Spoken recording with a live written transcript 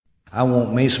I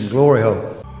want me some glory hole.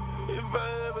 If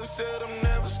I ever said I'm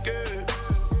never scared,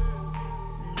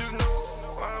 just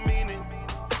know I mean it.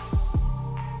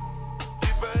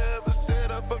 If I ever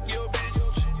said I fuck your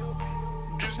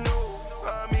bitch, just know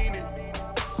I mean it.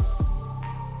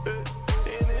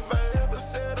 And if I ever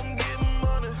said I'm getting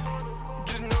money,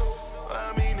 just know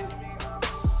I mean it.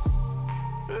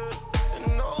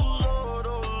 And oh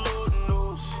Lord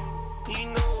knows, he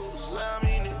knows I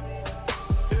mean it.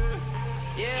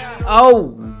 Yeah.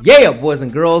 Oh, yeah, boys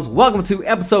and girls. Welcome to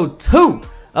episode 2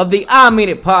 of the I Mean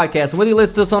It podcast. Whether you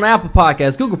listen to us on Apple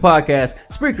Podcasts, Google Podcasts,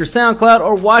 Spreaker, SoundCloud,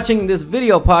 or watching this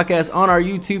video podcast on our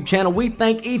YouTube channel, we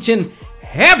thank each and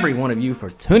every one of you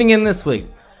for tuning in this week.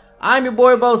 I'm your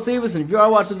boy, Bo Sivas, and if you are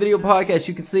watching the video podcast,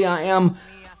 you can see I am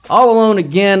all alone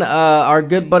again. Our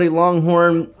good buddy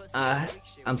Longhorn,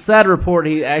 I'm sad to report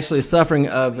he actually is suffering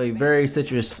of a very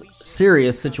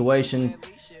serious situation.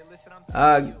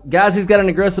 Guys, he's got an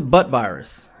aggressive butt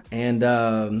virus. And,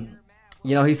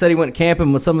 he said he went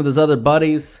camping with some of his other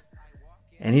buddies.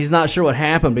 And he's not sure what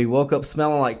happened, but he woke up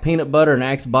smelling like peanut butter and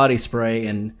Axe body spray.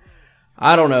 And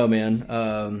I don't know, man.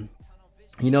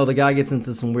 The guy gets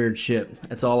into some weird shit.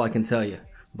 That's all I can tell you.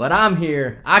 But I'm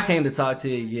here. I came to talk to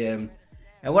you again.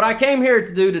 And what I came here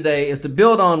to do today is to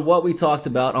build on what we talked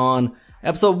about on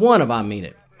episode 1 of I Mean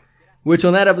It. Which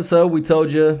on that episode, we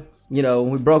told you,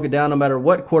 we broke it down no matter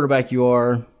what quarterback you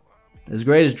are. As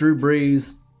great as Drew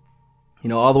Brees,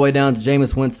 all the way down to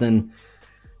Jameis Winston,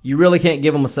 you really can't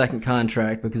give them a second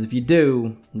contract because if you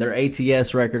do, their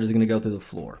ATS record is going to go through the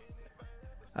floor.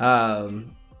 Got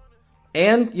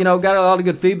a lot of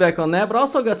good feedback on that, but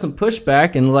also got some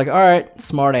pushback and all right,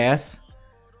 smart ass.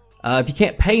 If you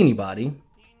can't pay anybody,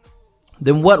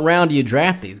 then what round do you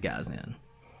draft these guys in?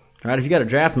 All right, if you got to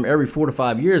draft them every 4 to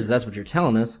 5 years, that's what you're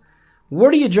telling us. Where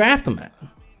do you draft them at?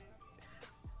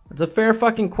 It's a fair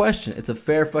fucking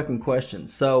question.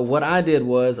 So what I did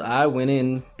was I went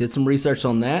in, did some research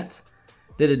on that,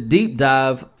 did a deep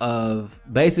dive of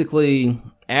basically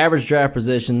average draft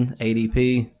position,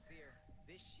 ADP,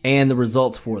 and the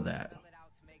results for that.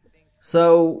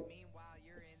 So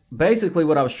basically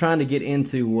what I was trying to get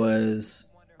into was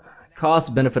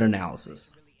cost-benefit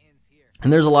analysis.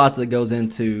 And there's a lot that goes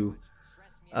into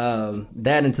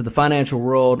that into the financial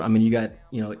world. I mean, you got,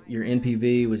 your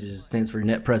NPV, which stands for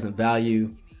net present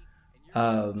value.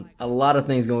 A lot of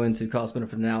things go into cost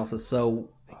benefit analysis. So,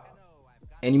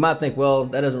 and you might think, well,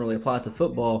 that doesn't really apply to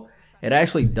football. It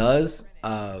actually does.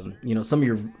 Some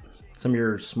of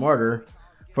your smarter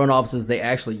front offices, they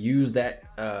actually use that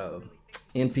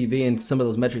NPV and some of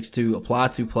those metrics to apply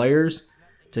to players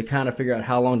to kind of figure out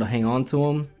how long to hang on to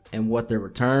them and what their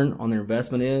return on their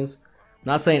investment is.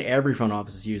 Not saying every front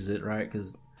office uses it, right?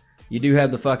 Because you do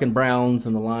have the fucking Browns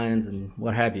and the Lions and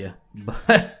what have you,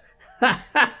 but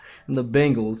and the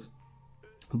Bengals.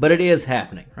 But it is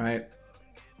happening, right?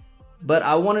 But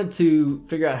I wanted to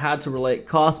figure out how to relate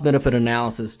cost-benefit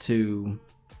analysis to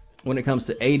when it comes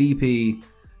to ADP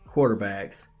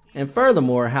quarterbacks, and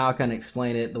furthermore, how I can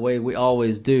explain it the way we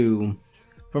always do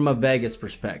from a Vegas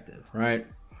perspective, right?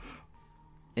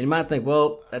 And you might think,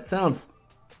 well, that sounds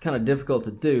kind of difficult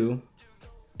to do.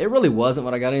 It really wasn't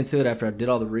when I got into it after I did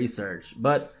all the research.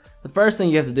 But the first thing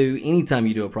you have to do anytime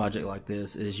you do a project like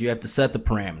this is you have to set the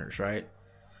parameters, right?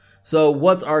 So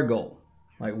what's our goal?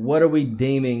 What are we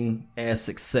deeming as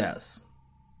success?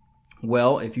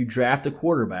 Well, if you draft a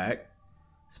quarterback,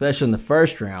 especially in the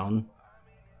first round,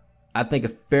 I think a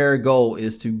fair goal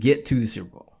is to get to the Super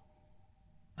Bowl.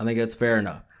 I think that's fair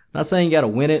enough. Not saying you got to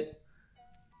win it,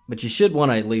 but you should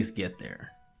want to at least get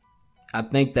there. I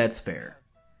think that's fair.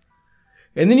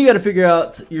 And then you got to figure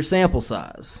out your sample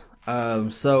size.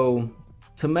 So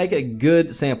to make a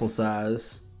good sample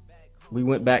size, we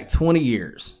went back 20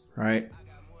 years, right?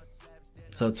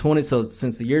 So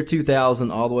since the year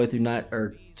 2000 all the way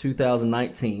through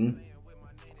 2019,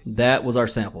 that was our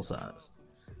sample size.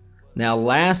 Now,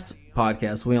 last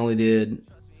podcast we only did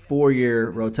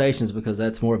 4-year rotations because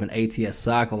that's more of an ATS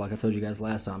cycle, like I told you guys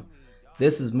last time.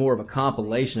 This is more of a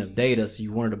compilation of data, so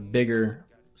you wanted a bigger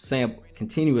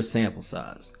continuous sample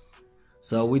size.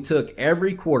 So we took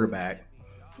every quarterback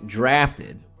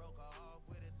drafted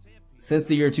since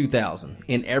the year 2000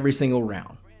 in every single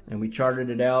round, and we charted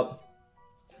it out,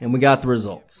 and we got the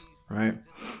results, right?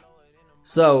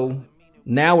 So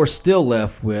now we're still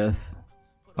left with,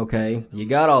 okay, you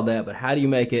got all that, but how do you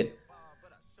make it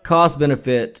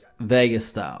cost-benefit Vegas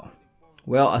style?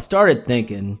 Well, I started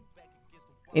thinking,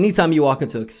 anytime you walk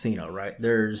into a casino, right,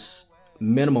 there's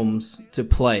minimums to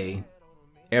play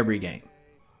every game.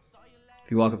 If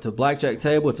you walk up to a blackjack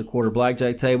table, it's a quarter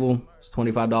blackjack table. It's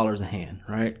 $25 a hand,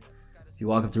 right? If If you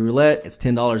walk up to roulette, it's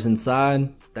 $10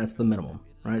 inside. That's the minimum,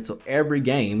 right? So every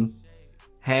game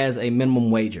has a minimum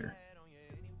wager.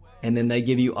 And then they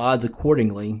give you odds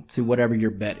accordingly to whatever your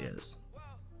bet is.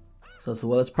 So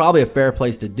well, it's probably a fair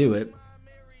place to do it.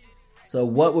 So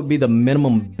what would be the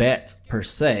minimum bet per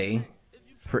se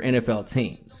for NFL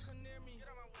teams?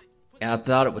 And I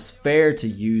thought it was fair to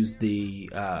use the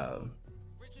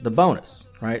bonus,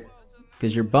 right?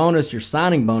 Because your bonus, your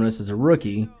signing bonus as a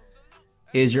rookie,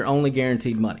 is your only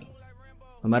guaranteed money.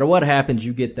 No matter what happens,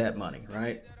 you get that money,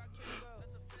 right?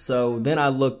 So then I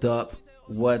looked up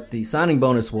what the signing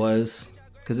bonus was,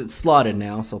 because it's slotted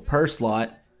now. So per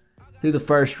slot through the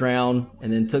first round,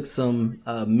 and then took some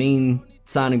mean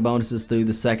signing bonuses through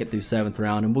the second through seventh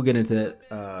round. And we'll get into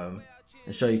that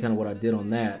and show you kind of what I did on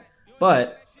that.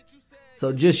 But,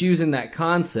 so just using that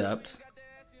concept,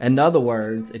 in other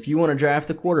words, if you want to draft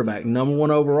a quarterback, number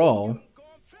 1 overall,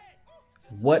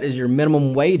 what is your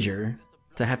minimum wager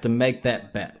to have to make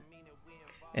that bet?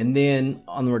 And then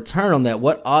on the return on that,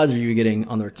 what odds are you getting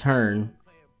on the return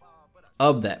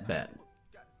of that bet?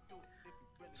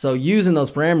 So using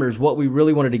those parameters, what we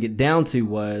really wanted to get down to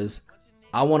was,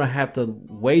 I want to have to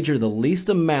wager the least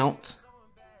amount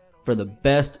for the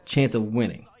best chance of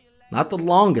winning. Not the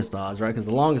longest odds, right? Because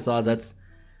the longest odds,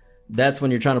 that's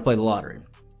when you're trying to play the lottery.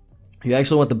 You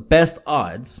actually want the best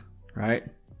odds, right?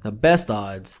 The best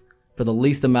odds for the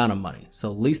least amount of money.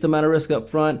 So least amount of risk up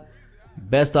front,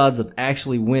 best odds of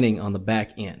actually winning on the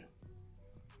back end.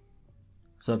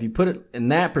 So if you put it in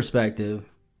that perspective,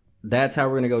 that's how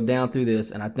we're going to go down through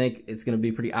this. And I think it's going to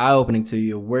be pretty eye-opening to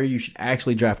you where you should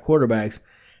actually draft quarterbacks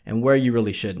and where you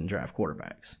really shouldn't draft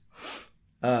quarterbacks.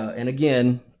 And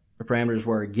again, the parameters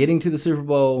were getting to the Super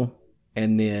Bowl,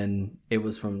 and then it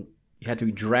was you had to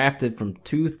be drafted from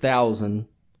 2000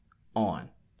 on.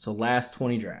 So last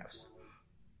 20 drafts.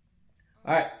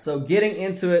 All right, so getting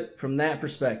into it from that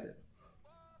perspective.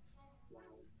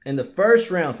 In the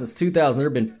first round since 2000, there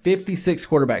have been 56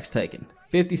 quarterbacks taken.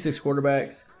 56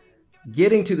 quarterbacks.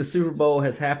 Getting to the Super Bowl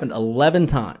has happened 11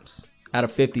 times out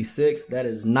of 56. That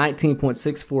is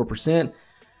 19.64%.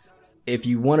 If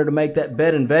you wanted to make that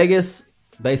bet in Vegas,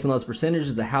 based on those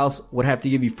percentages, the house would have to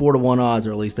give you 4-1 odds,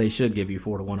 or at least they should give you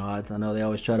 4-1 odds. I know they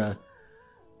always try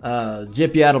to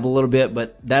jip you out of a little bit,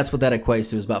 but that's what that equates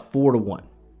to, is about 4-1.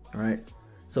 All right?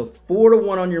 So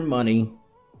 4-1 on your money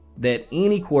that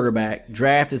any quarterback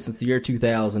drafted since the year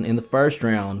 2000 in the first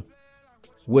round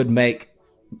would make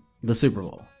the Super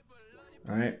Bowl.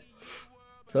 All right?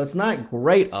 So it's not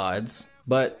great odds,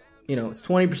 but, it's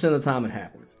 20% of the time it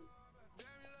happens.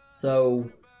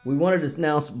 So we wanted to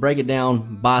now break it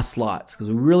down by slots because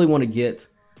we really want to get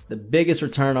the biggest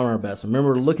return on our investment.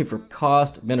 Remember, we're looking for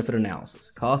cost-benefit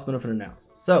analysis. Cost-benefit analysis.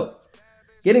 So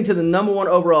getting to the number 1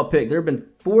 overall pick, there have been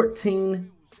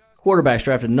 14 quarterbacks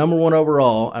drafted number 1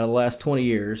 overall out of the last 20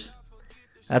 years.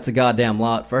 That's a goddamn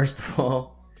lot, first of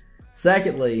all.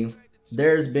 Secondly,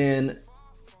 there's been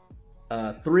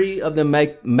 3 of them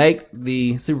make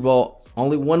the Super Bowl.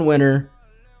 Only one winner,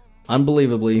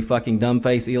 unbelievably, fucking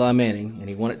dumbface Eli Manning, and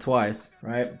he won it twice,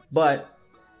 right? But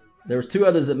there was 2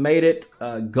 others that made it,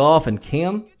 Goff and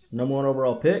Cam, number 1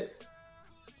 overall picks.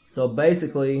 So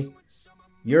basically,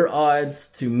 your odds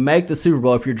to make the Super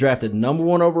Bowl if you're drafted number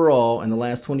 1 overall in the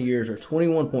last 20 years are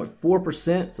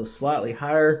 21.4%, so slightly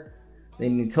higher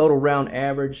than the total round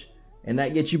average. And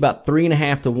that gets you about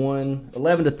 3.5 to 1,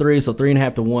 11 to 3, so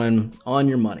 3.5 to 1 on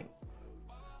your money.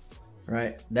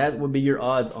 Right? That would be your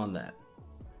odds on that.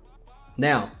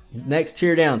 Now, next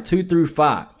tier down, 2 through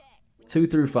 5. 2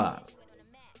 through 5.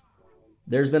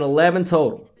 There's been 11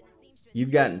 total.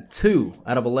 You've gotten 2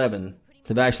 out of 11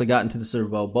 have actually gotten to the Super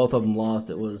Bowl. Both of them lost.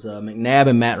 It was McNabb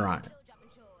and Matt Ryan.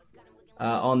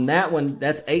 On that one,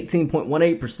 that's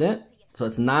 18.18%. So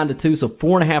it's 9 to 2. So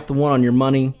 4.5 to 1 on your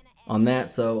money on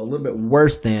that. So a little bit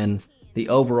worse than the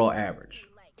overall average.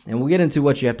 And we'll get into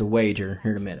what you have to wager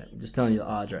here in a minute. I'm just telling you the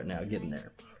odds right now, getting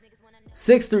there.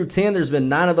 6 through 10, there's been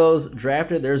 9 of those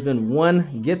drafted. There's been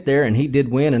 1 get there, and he did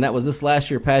win, and that was this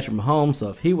last year, Patrick Mahomes. So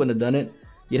if he wouldn't have done it,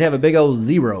 you'd have a big old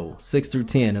 0, 6 through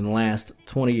 10 in the last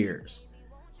 20 years.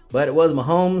 But it was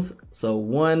Mahomes, so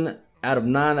 1 out of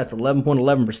 9, that's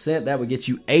 11.11%. That would get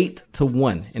you 8 to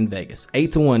 1 in Vegas.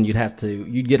 8 to 1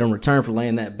 you'd get in return for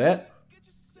laying that bet.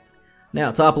 Now,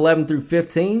 top 11 through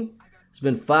 15, it's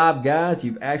been 5 guys.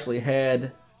 You've actually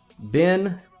had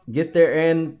Ben get there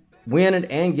and win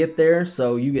it and get there.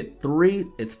 So you get 3.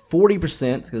 It's 40%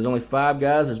 because there's only 5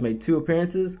 guys. There's made 2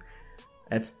 appearances.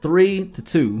 That's 3 to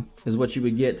 2 is what you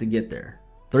would get to get there.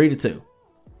 3 to 2.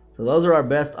 So those are our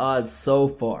best odds so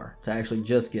far to actually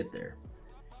just get there.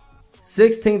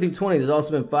 16 through 20, there's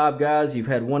also been 5 guys. You've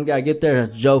had 1 guy get there,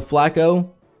 Joe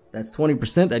Flacco. That's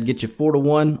 20%. That'd get you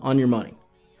 4-1 on your money.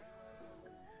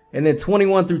 And then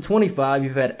 21 through 25,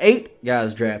 you've had 8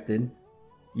 guys drafted.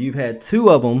 You've had 2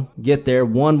 of them get there.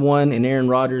 1 won in Aaron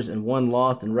Rodgers and 1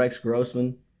 lost in Rex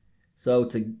Grossman. So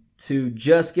to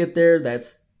just get there,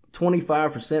 that's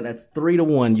 25%. That's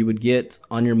 3-1 you would get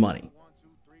on your money.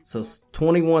 So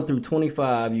 21 through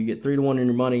 25, you get 3-1 in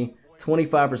your money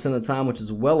 25% of the time, which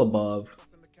is well above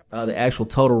the actual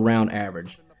total round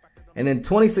average. And then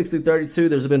 26 through 32,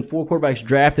 there's been 4 quarterbacks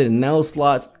drafted. In those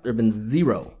slots, there have been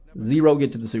 0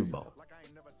 get to the Super Bowl.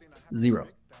 0.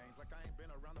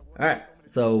 All right,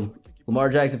 so Lamar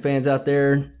Jackson fans out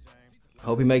there,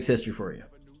 hope he makes history for you.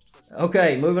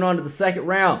 Okay, moving on to the second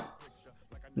round.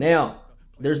 Now,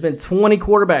 there's been 20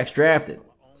 quarterbacks drafted,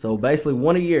 so basically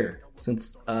 1 a year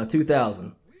since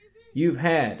 2000. You've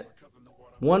had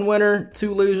 1 winner,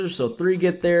 2 losers, so 3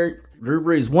 get there. Drew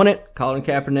Brees won it, Colin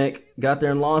Kaepernick got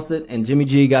there and lost it, and Jimmy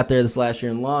G got there this last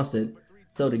year and lost it.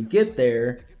 So to get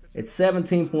there, it's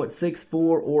 17.64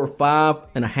 or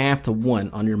 5.5 to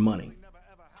 1 on your money.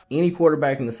 Any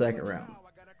quarterback in the second round.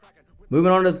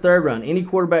 Moving on to the third round. Any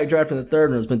quarterback drafted in the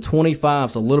third round has been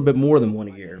 25, so a little bit more than 1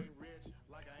 a year.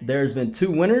 There's been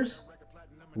 2 winners,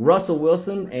 Russell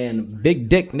Wilson and Big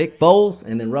Dick Nick Foles,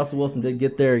 and then Russell Wilson did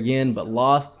get there again but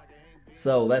lost.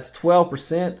 So that's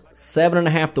 12%,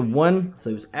 7.5 to 1. So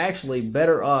it was actually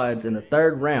better odds in the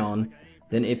third round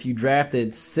than if you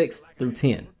drafted 6 through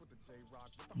 10.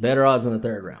 Better odds in the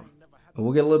third round. And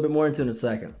we'll get a little bit more into it in a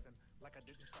second.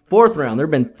 Fourth round, there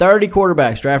have been 30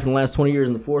 quarterbacks drafted in the last 20 years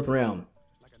in the fourth round.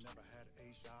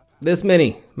 This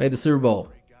many made the Super Bowl.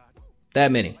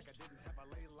 That many.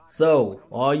 So,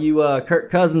 all you Kirk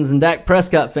Cousins and Dak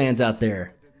Prescott fans out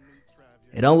there,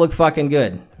 it don't look fucking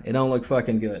good. It don't look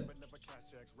fucking good.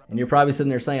 And you're probably sitting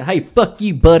there saying, hey, fuck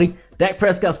you, buddy. Dak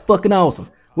Prescott's fucking awesome.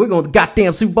 We're going to the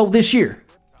goddamn Super Bowl this year.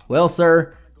 Well,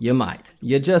 sir, you might.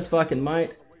 You just fucking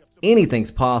might.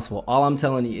 Anything's possible. All I'm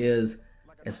telling you is,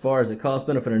 as far as the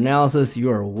cost-benefit analysis,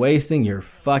 you are wasting your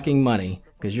fucking money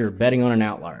because you're betting on an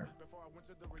outlier.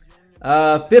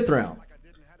 Fifth round.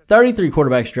 33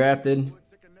 quarterbacks drafted.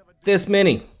 This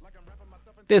many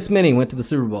went to the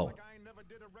Super Bowl.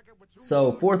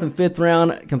 So, fourth and fifth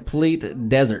round, complete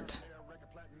desert.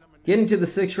 Getting to the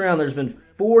sixth round, there's been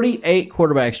 48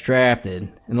 quarterbacks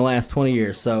drafted in the last 20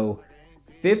 years. So,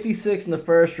 56 in the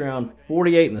first round,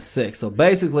 48 in the sixth. So,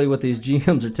 basically what these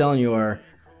GMs are telling you are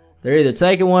they're either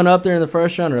taking one up there in the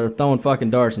first round or they're throwing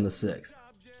fucking darts in the sixth.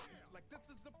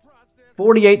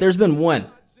 48, there's been one.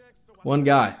 One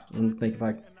guy. Let me think if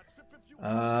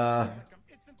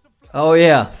oh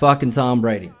yeah, fucking Tom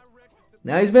Brady.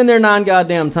 Now he's been there 9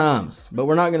 goddamn times, but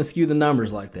we're not going to skew the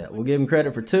numbers like that. We'll give him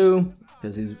credit for 2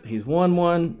 because he's won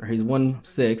 1, or he's won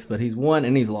 6, but he's won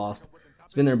and he's lost.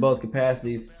 He's been there in both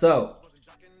capacities. So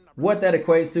what that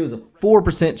equates to is a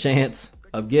 4% chance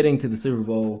of getting to the Super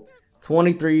Bowl,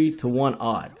 23 to 1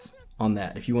 odds on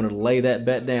that. If you wanted to lay that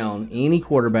bet down, any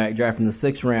quarterback drafted in the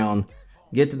 6th round,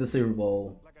 get to the Super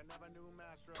Bowl,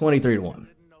 23 to 1.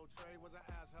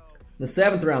 The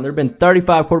 7th round, there have been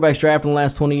 35 quarterbacks drafted in the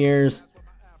last 20 years.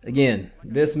 Again,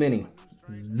 this many.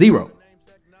 0.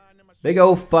 Big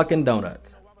old fucking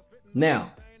donuts.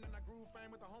 Now,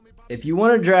 if you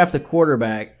want to draft a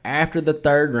quarterback after the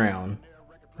 3rd round,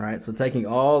 right, so taking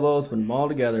all those, putting them all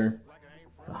together,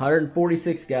 it's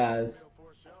 146 guys.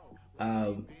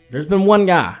 There's been one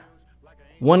guy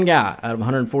out of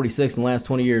 146 in the last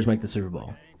 20 years make the Super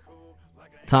Bowl.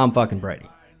 Tom fucking Brady.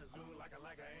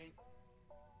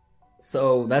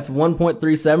 So that's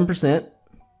 1.37%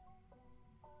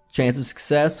 chance of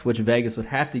success, which Vegas would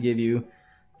have to give you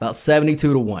about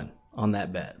 72 to 1 on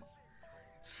that bet.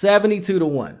 72 to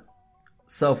 1.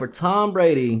 So for Tom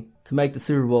Brady to make the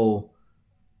Super Bowl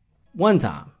one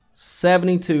time,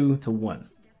 72 to 1.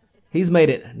 He's made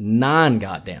it 9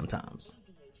 goddamn times.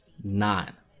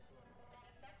 9.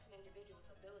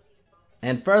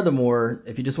 And furthermore,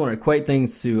 if you just want to equate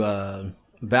things to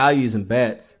values and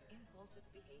bets,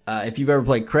 if you've ever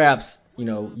played craps, you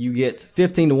know, you get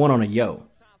 15 to 1 on a yo,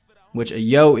 which a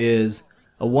yo is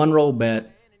a 1-roll bet.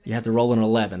 You have to roll an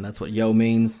 11. That's what yo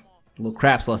means. A little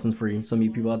craps lessons for you, some of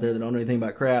you people out there that don't know anything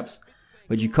about craps.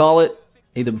 But you call it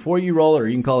either before you roll it, or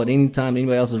you can call it anytime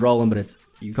anybody else is rolling, but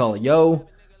you call it yo,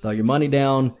 throw your money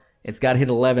down. It's got to hit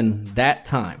 11 that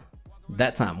time.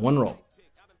 That time, 1 roll.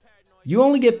 You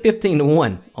only get 15 to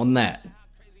 1 on that.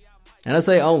 And I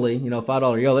say only, you know,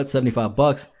 $5 yo, that's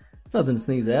 $75. It's nothing to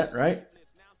sneeze at, right?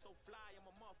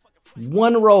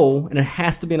 1 roll, and it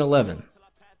has to be an 11.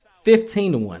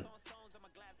 15 to 1.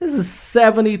 This is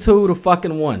 72 to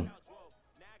fucking 1.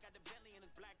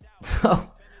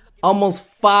 So, almost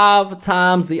 5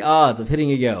 times the odds of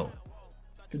hitting a yo.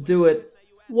 to do it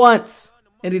once,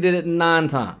 and he did it 9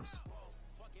 times.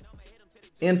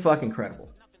 Fucking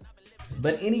incredible.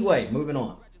 But anyway, moving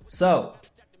on. So,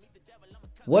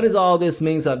 what does all this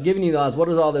mean? So I've given you the odds. What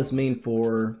does all this mean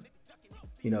for,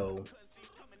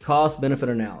 cost-benefit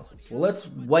analysis? Well, let's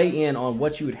weigh in on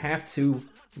what you would have to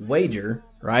wager,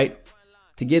 right,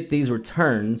 to get these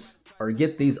returns or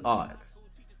get these odds.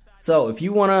 So if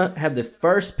you want to have the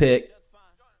first pick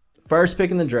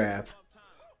in the draft,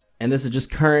 and this is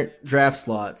just current draft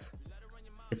slots,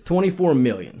 it's 24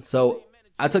 million. So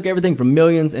I took everything from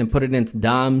millions and put it into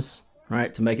dimes,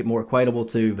 right, to make it more equatable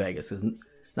to Vegas. Because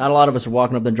not a lot of us are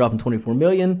walking up there and dropping 24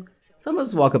 million. Some of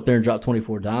us walk up there and drop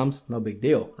 24 dimes. No big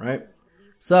deal, right?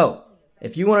 So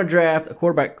if you want to draft a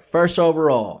quarterback first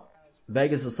overall,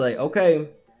 Vegas will say, okay,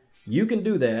 you can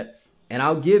do that, and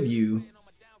I'll give you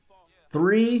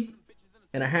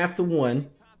 3.5 to 1.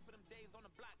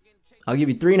 I'll give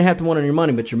you 3.5 to 1 on your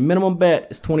money, but your minimum bet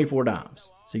is 24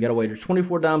 dimes. So you got to wager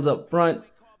 24 dimes up front.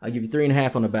 I'll give you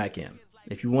 3.5 on the back end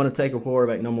if you want to take a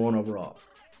quarterback number 1 overall.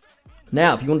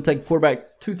 Now, if you want to take a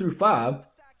quarterback 2 through 5,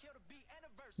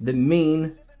 the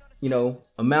mean, minimum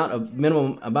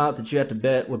amount that you have to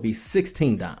bet would be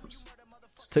 16 dimes.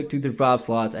 Just took 2 through 5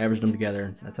 slots, averaged them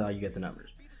together. That's how you get the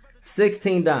numbers.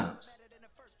 16 dimes.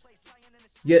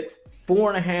 You get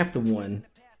 4.5 to 1.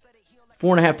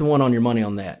 4.5 to 1 on your money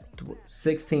on that.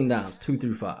 16 dimes, 2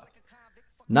 through 5.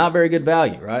 Not very good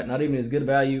value, right? Not even as good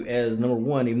value as number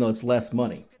 1, even though it's less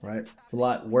money, right? It's a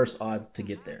lot worse odds to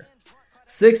get there.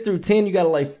 6 through 10, you got to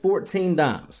lay 14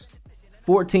 dimes.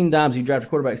 14 dimes, you draft a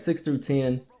quarterback 6 through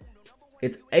 10.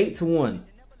 It's 8 to 1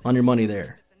 on your money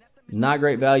there. Not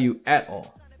great value at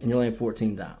all. And you're laying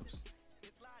 14 dimes.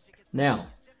 Now,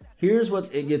 here's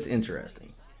what it gets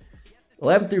interesting.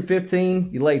 11 through 15,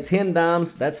 you lay 10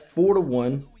 dimes. That's 4 to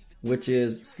 1, which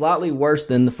is slightly worse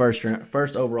than the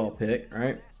first overall pick,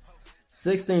 right?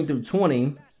 16 through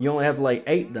 20, you only have to lay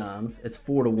 8 dimes. It's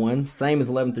 4 to 1, same as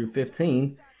 11 through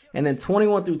 15. And then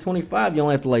 21 through 25, you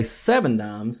only have to lay 7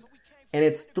 dimes, and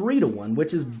it's 3 to 1,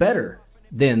 which is better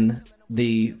than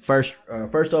the first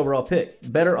overall pick.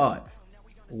 Better odds,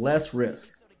 less risk.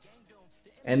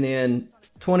 And then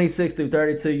 26 through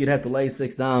 32, you'd have to lay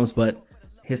 6 dimes, but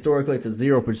historically it's a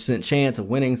 0% chance of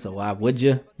winning, so why would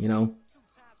you,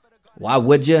 Why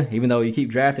would you? Even though you keep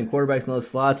drafting quarterbacks in those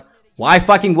slots, why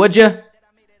fucking would you?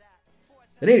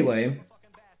 But anyway,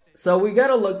 so we got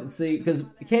to look and see, because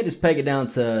you can't just peg it down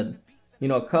to,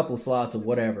 a couple slots of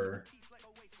whatever.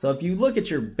 So if you look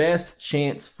at your best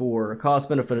chance for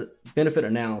cost-benefit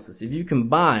analysis, if you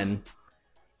combine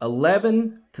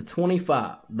 11 to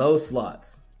 25, those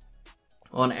slots,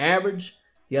 on average,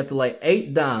 you have to lay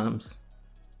 8 dimes,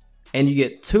 and you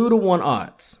get 2 to 1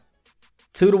 odds.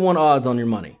 2 to 1 odds on your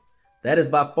money. That is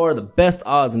by far the best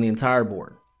odds in the entire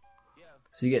board.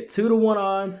 So you get 2 to 1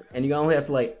 odds, and you only have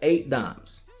to lay 8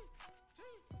 dimes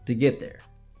to get there.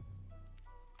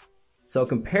 So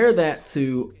compare that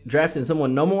to drafting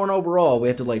someone number 1 overall. We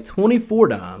have to lay 24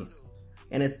 dimes,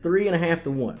 and it's 3.5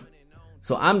 to 1.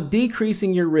 So I'm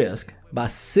decreasing your risk by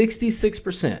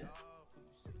 66%,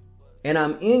 and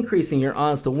I'm increasing your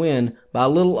odds to win by a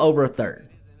little over a third.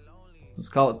 Let's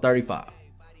call it 35,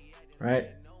 right?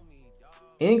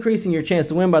 Increasing your chance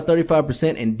to win by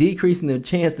 35% and decreasing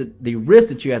the risk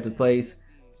that you have to place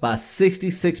by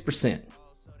 66%.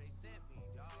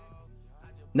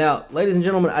 Now, ladies and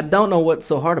gentlemen, I don't know what's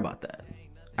so hard about that.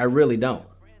 I really don't.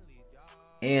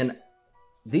 And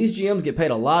these GMs get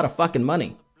paid a lot of fucking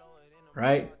money,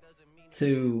 right,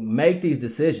 to make these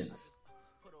decisions.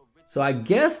 So I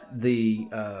guess the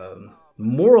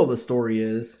moral of the story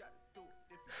is,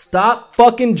 stop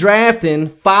fucking drafting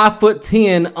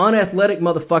 5'10" unathletic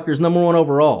motherfuckers number 1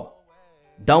 overall.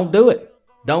 Don't do it.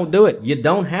 Don't do it. You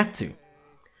don't have to.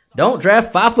 Don't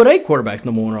draft 5'8" quarterbacks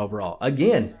number 1 overall.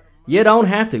 Again, you don't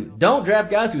have to. Don't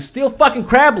draft guys who steal fucking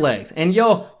crab legs and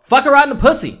you'll fuck her right in the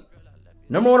pussy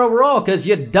number 1 overall, because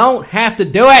you don't have to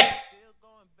do it.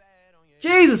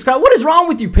 Jesus Christ, what is wrong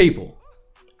with you people?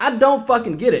 I don't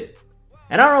fucking get it.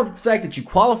 And I don't know if it's the fact that you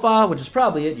qualify, which is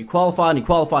probably it. You qualify and you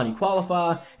qualify and you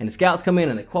qualify, and the scouts come in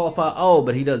and they qualify. Oh,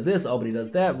 but he does this. Oh, but he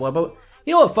does that. But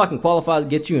you know what fucking qualifies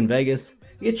gets you in Vegas?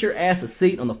 Get your ass a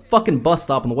seat on the fucking bus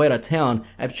stop on the way out of town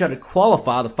after you try to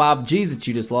qualify the 5 G's that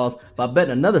you just lost by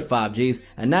betting another 5 G's,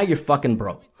 and now you're fucking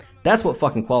broke. That's what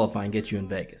fucking qualifying gets you in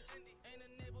Vegas.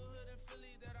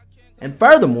 And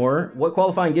furthermore, what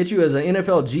qualifying gets you as an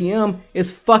NFL GM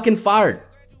is fucking fired.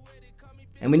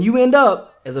 And when you end up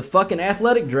as a fucking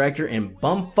athletic director in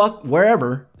bumfuck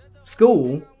wherever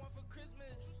school,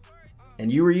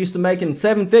 and you were used to making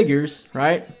 7 figures,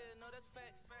 right?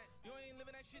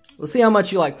 Let's see how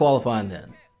much you like qualifying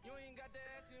then.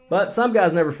 But some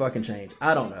guys never fucking change.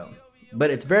 I don't know. But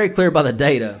it's very clear by the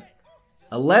data.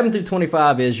 11 through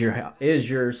 25 is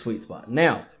your sweet spot.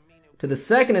 Now, to the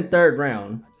second and third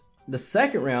round, the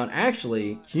second round,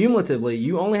 actually, cumulatively,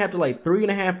 you only have to lay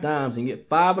 3.5 dimes and you get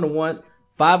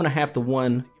 5.5 to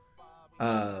 1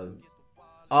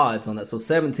 odds on that. So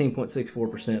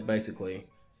 17.64% basically.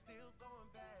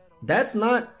 That's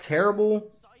not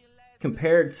terrible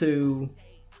compared to,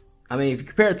 I mean, if you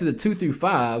compare it to the 2 through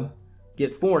 5,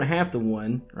 get 4.5 to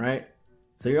 1, right?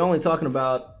 So you're only talking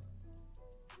about,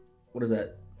 what is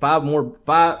that?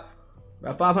 About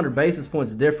 500 basis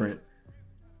points different.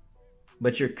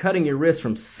 But you're cutting your risk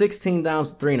from 16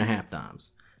 dimes to 3.5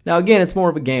 dimes. Now, again, it's more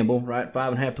of a gamble, right?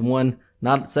 5.5 to 1,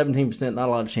 not 17%, not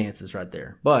a lot of chances right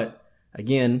there. But,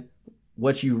 again,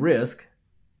 what you risk,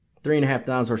 3.5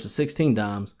 dimes versus 16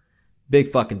 dimes,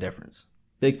 big fucking difference.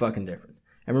 Big fucking difference.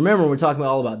 And remember, when we're talking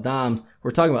all about dimes,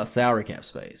 we're talking about salary cap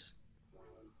space.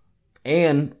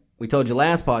 And we told you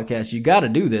last podcast, you got to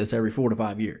do this every 4 to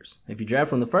 5 years. If you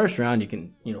draft from the first round, you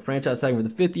can, franchise tag for the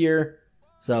 5th year.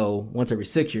 So once every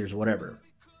 6 years or whatever.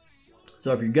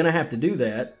 So if you're going to have to do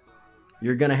that,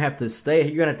 you're going to have to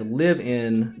live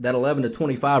in that 11 to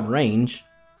 25 range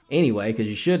anyway, because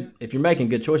you should, if you're making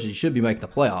good choices, you should be making the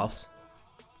playoffs.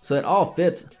 So it all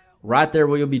fits right there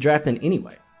where you'll be drafting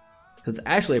anyway. So it's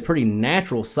actually a pretty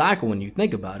natural cycle when you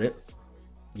think about it.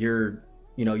 You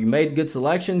made good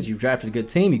selections, you've drafted a good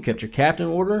team, you kept your captain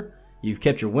order, you've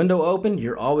kept your window open,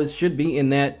 you always should be in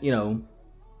that,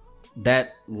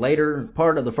 that later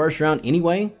part of the first round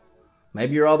anyway.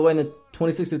 Maybe you're all the way in the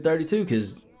 26 to 32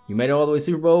 because you made it all the way to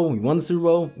Super Bowl, you won the Super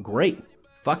Bowl. Great.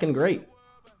 Fucking great.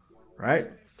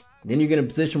 Right? Then you get in a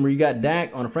position where you got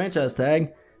Dak on a franchise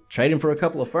tag, trade him for a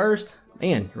couple of firsts,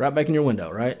 man, you're right back in your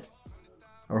window, right?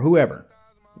 Or whoever.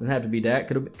 Doesn't have to be Dak.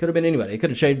 Could have been anybody. They could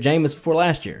have traded Jameis before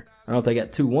last year. I don't know if they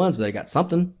got 2 1s, but they got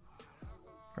something.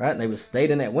 Right? And they would have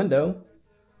stayed in that window.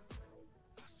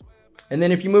 And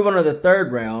then if you move on to the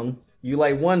third round, you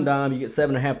lay 1 dime, you get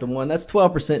 7.5 to 1. That's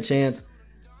 12% chance.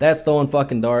 That's throwing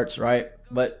fucking darts, right?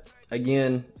 But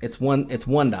again, it's one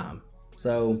dime.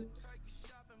 So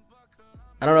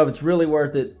I don't know if it's really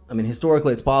worth it. I mean,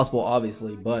 historically it's possible,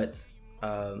 obviously, but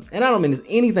and I don't mean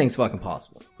anything's fucking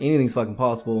possible. Anything's fucking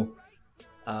possible.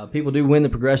 People do win the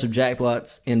progressive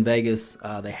jackpots in Vegas.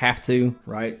 They have to,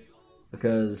 right?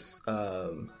 Because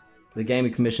the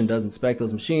gaming commission does inspect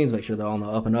those machines, make sure they're all on the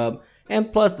up and up.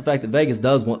 And plus the fact that Vegas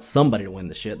does want somebody to win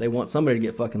the shit. They want somebody to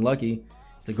get fucking lucky.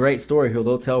 It's a great story here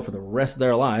they'll tell for the rest of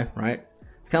their life, right?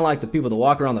 It's kind of like the people that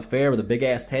walk around the fair with a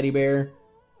big-ass teddy bear,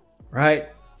 right?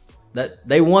 That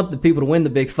they want the people to win the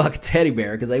big fucking teddy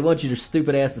bear because they want your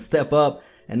stupid ass to step up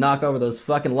and knock over those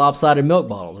fucking lopsided milk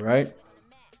bottles, right?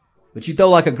 But you throw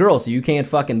like a girl, so you can't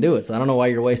fucking do it. So I don't know why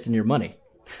you're wasting your money.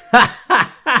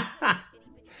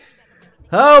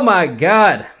 Oh my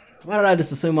god. Why did I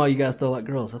just assume all you guys throw like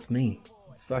girls? That's mean.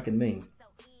 That's fucking mean.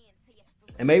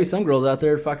 And maybe some girls out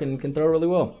there fucking can throw really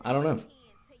well. I don't know.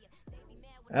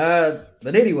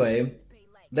 But anyway,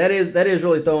 that is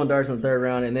really throwing darts in the third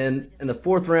round. And then in the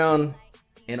fourth round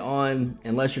and on,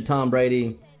 unless you're Tom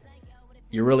Brady,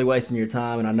 you're really wasting your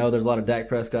time. And I know there's a lot of Dak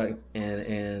Prescott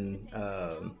and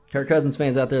Kirk Cousins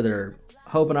fans out there that are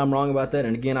hoping I'm wrong about that.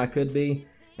 And again, I could be.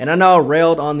 And I know I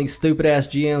railed on these stupid-ass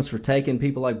GMs for taking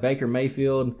people like Baker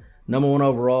Mayfield, #1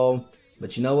 overall.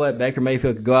 But you know what? Baker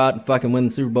Mayfield could go out and fucking win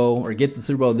the Super Bowl or get to the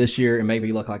Super Bowl this year and make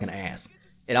me look like an ass.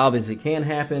 It obviously can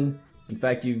happen. In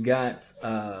fact, you've got,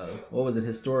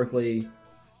 historically?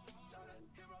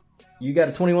 You got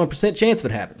a 21% chance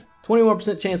of it happening.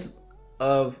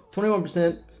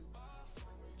 21%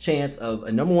 chance of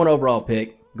a #1 overall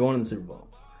pick going to the Super Bowl.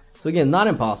 So again, not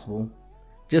impossible.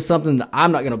 Just something that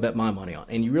I'm not going to bet my money on.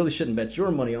 And you really shouldn't bet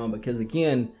your money on because,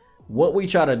 again, what we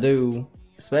try to do,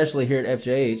 especially here at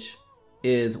FJH,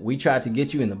 is we try to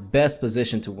get you in the best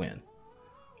position to win.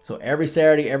 So every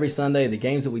Saturday, every Sunday, the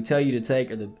games that we tell you to take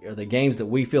are the games that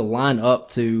we feel line up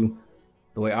to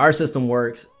the way our system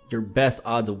works, your best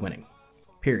odds of winning.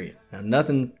 Period. Now,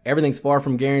 everything's far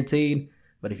from guaranteed,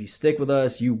 but if you stick with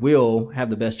us, you will have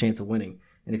the best chance of winning.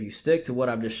 And if you stick to what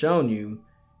I've just shown you,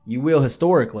 you will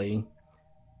historically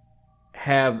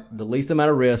have the least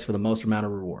amount of risk for the most amount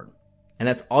of reward. And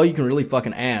that's all you can really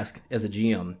fucking ask as a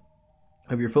GM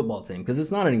of your football team, because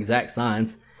it's not an exact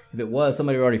science. If it was,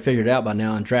 somebody would already figured it out by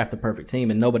now and draft the perfect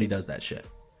team, and nobody does that shit.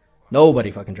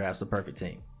 Nobody fucking drafts the perfect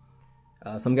team.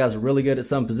 Some guys are really good at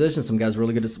some positions, some guys are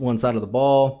really good at one side of the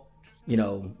ball.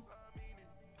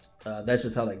 That's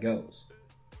just how that goes.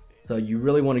 So you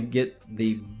really want to get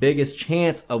the biggest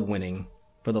chance of winning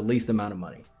for the least amount of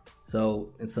money. So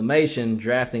in summation,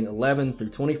 drafting 11 through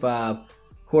 25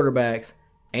 quarterbacks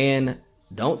and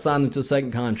don't sign them to a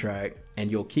second contract,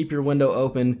 and you'll keep your window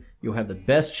open. You'll have the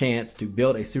best chance to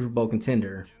build a Super Bowl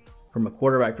contender from a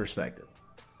quarterback perspective.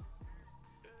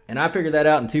 And I figured that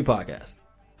out in 2 podcasts.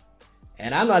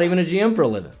 And I'm not even a GM for a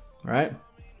living, right?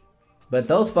 But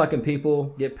those fucking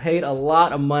people get paid a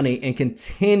lot of money and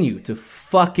continue to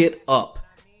fuck it up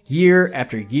year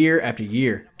after year after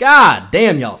year. God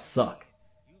damn, y'all suck.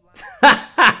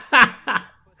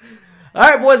 All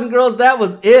right, boys and girls, that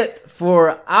was it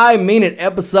for I Mean It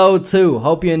episode 2.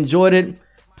 Hope you enjoyed it.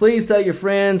 Please tell your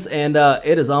friends, and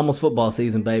it is almost football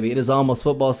season, baby. It is almost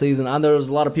football season. I know there's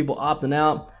a lot of people opting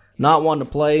out, not wanting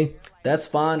to play. That's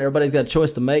fine. Everybody's got a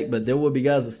choice to make, but there will be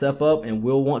guys that step up and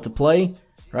will want to play,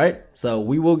 right? So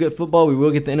we will get football. We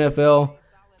will get the NFL,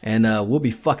 and we'll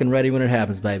be fucking ready when it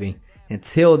happens, baby.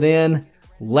 Until then,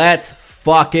 let's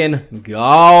fucking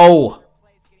go.